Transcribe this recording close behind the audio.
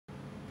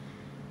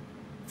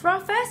For our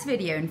first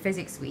video in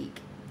Physics Week,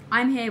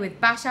 I'm here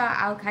with Bashar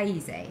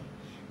Al-Qaisieh,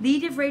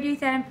 Lead of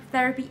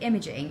Radiotherapy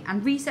Imaging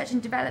and Research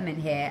and Development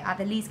here at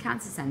the Leeds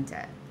Cancer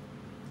Centre.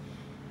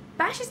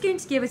 Bash is going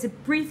to give us a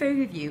brief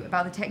overview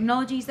about the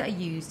technologies that are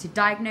used to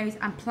diagnose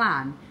and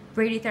plan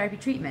radiotherapy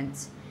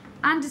treatments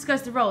and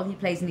discuss the role he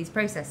plays in these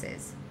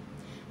processes.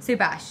 So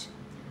Bash,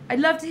 I'd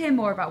love to hear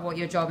more about what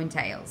your job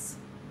entails.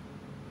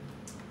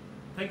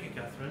 Thank you,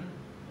 Catherine.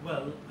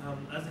 Well,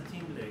 as a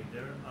team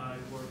leader, I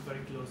work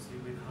very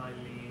closely with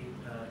highly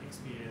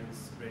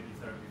experienced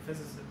radiotherapy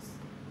physicists.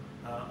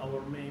 Our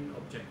main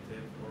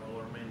objective or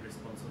our main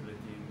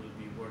responsibility will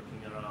be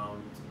working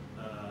around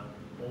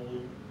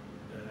all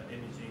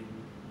imaging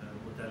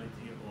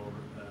modality or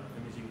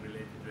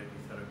imaging-related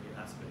radiotherapy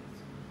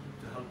aspects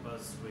to help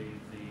us with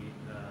the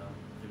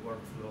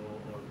workflow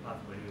or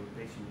pathway a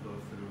patient go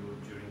through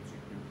during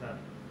treatment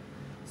planning.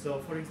 So,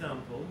 for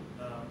example,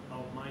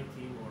 my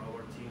team or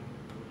our team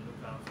will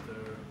look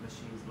after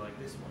machines like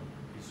this one,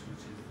 which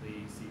is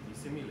the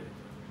CTsimulator.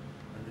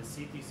 And the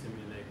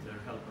CTsimulator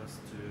help us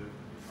to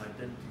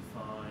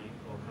identify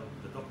or help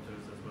the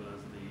doctors as well as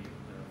the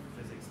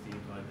physics team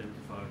to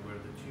identify where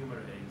the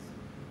tumor is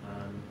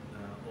and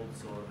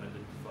also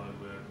identify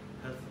where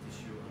healthy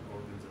tissue and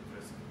organs at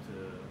risk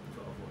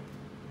to avoid.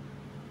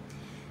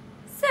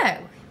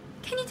 So,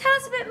 can you tell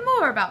us a bit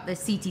more about the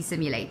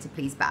CTsimulator,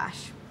 please,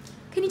 Bash?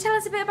 Can you tell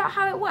us a bit about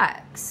how it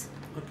works?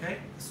 Okay,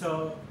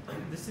 so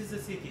this is a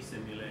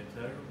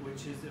CTsimulator,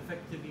 which is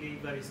effectively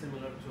very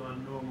similar to a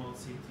normal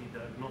CT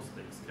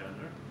diagnostic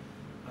scanner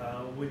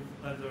with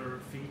other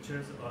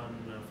features and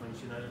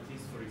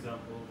functionalities. For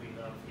example, we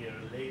have here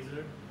a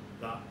laser.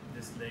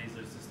 This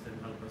laser system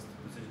helps us to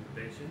position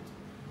the patient.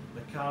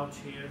 The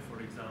couch here,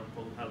 for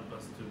example, helps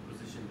us to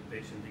position the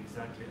patient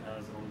exactly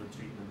as on the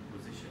treatment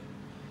position.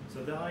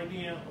 So the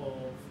idea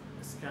of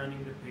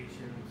scanning the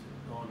patient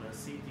on a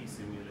CT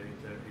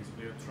simulator is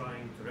we are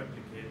trying to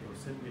replicate or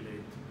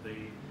simulate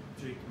the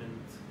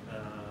treatment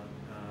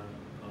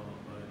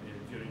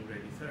during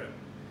radiotherapy.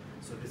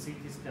 So the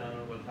CT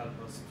scanner will help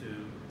us to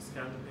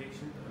scan the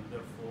patient and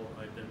therefore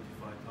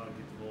identify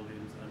target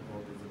volumes and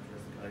organs of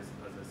risk, as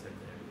I said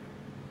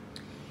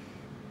earlier.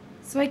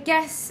 So I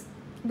guess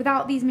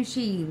without these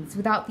machines,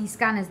 without these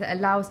scanners that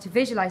allow us to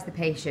visualize the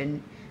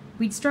patient,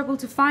 we'd struggle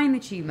to find the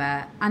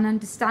tumour and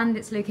understand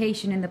its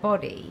location in the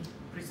body.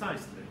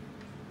 Precisely.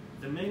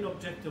 The main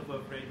objective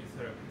of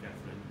radiotherapy,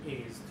 Catherine,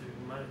 is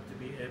to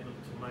be able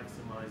to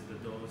maximize the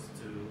dose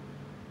to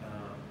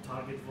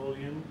target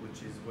volume,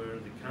 which is where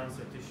the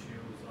cancer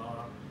tissues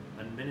are,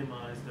 and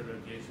minimize the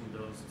radiation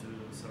dose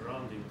to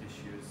surrounding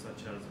tissues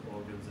such as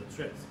organs at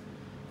risk.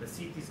 The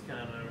CT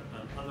scanner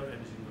and other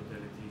imaging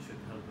modalities should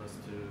help us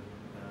to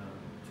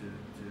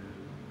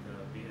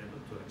be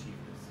able to achieve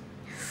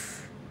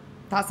this.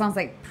 That sounds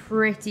like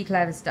pretty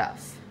clever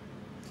stuff.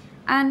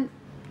 And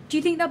do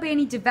you think there'll be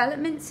any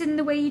developments in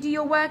the way you do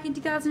your work in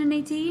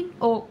 2018?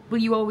 Or will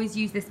you always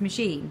use this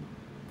machine?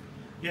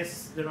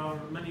 Yes, there are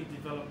many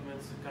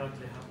developments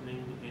currently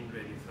happening in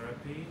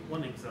radiotherapy.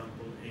 One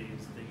example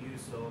is the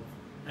use of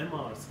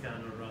MR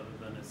scanner rather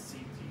than a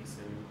CT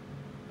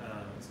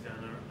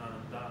scanner,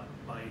 and that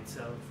by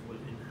itself will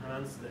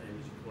enhance the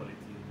image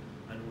quality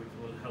and it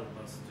will help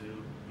us to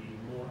be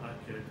more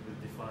accurate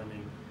with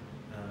defining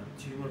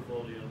tumor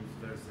volumes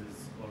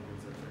versus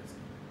organs at risk.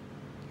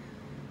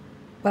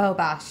 Well,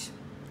 Bash,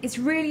 it's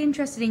really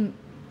interesting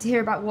to hear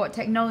about what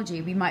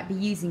technology we might be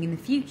using in the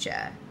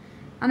future.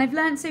 And I've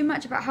learned so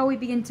much about how we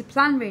begin to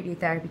plan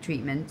radiotherapy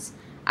treatments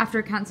after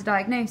a cancer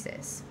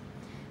diagnosis.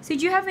 So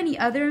do you have any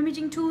other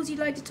imaging tools you'd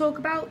like to talk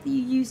about that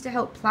you use to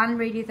help plan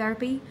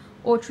radiotherapy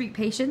or treat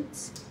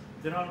patients?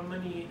 There are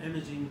many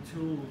imaging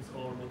tools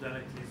or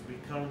modalities we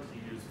currently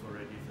use for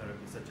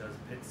radiotherapy, such as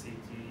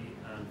PET-CT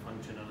and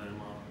functional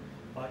MR.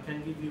 I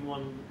can give you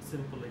one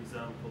simple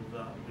example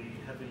that we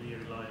heavily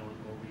rely on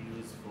or we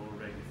use for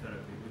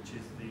radiotherapy, which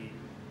is the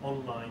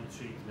online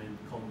treatment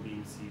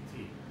COM-beam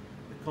CT.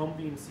 The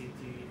COM-beam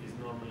CT is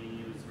normally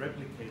used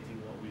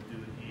replicating what we do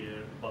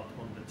here, but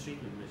on the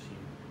treatment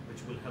machine,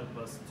 which will help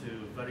us to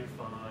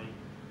verify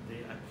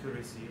the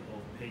accuracy of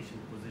patient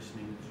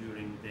positioning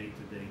during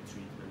day-to-day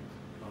treatment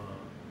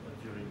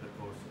during the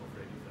course of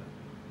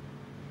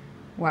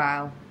radiotherapy.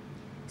 Wow.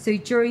 So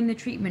during the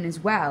treatment as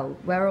well,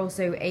 we're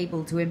also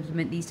able to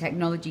implement these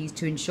technologies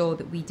to ensure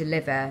that we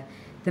deliver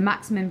the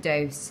maximum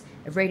dose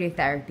of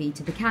radiotherapy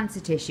to the cancer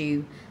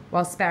tissue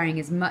while sparing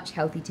as much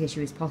healthy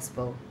tissue as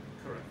possible.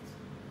 Correct.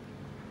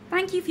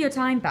 Thank you for your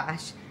time,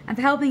 Bash, and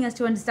for helping us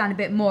to understand a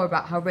bit more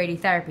about how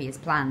radiotherapy is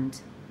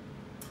planned.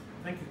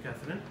 Thank you,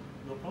 Catherine.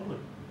 No problem.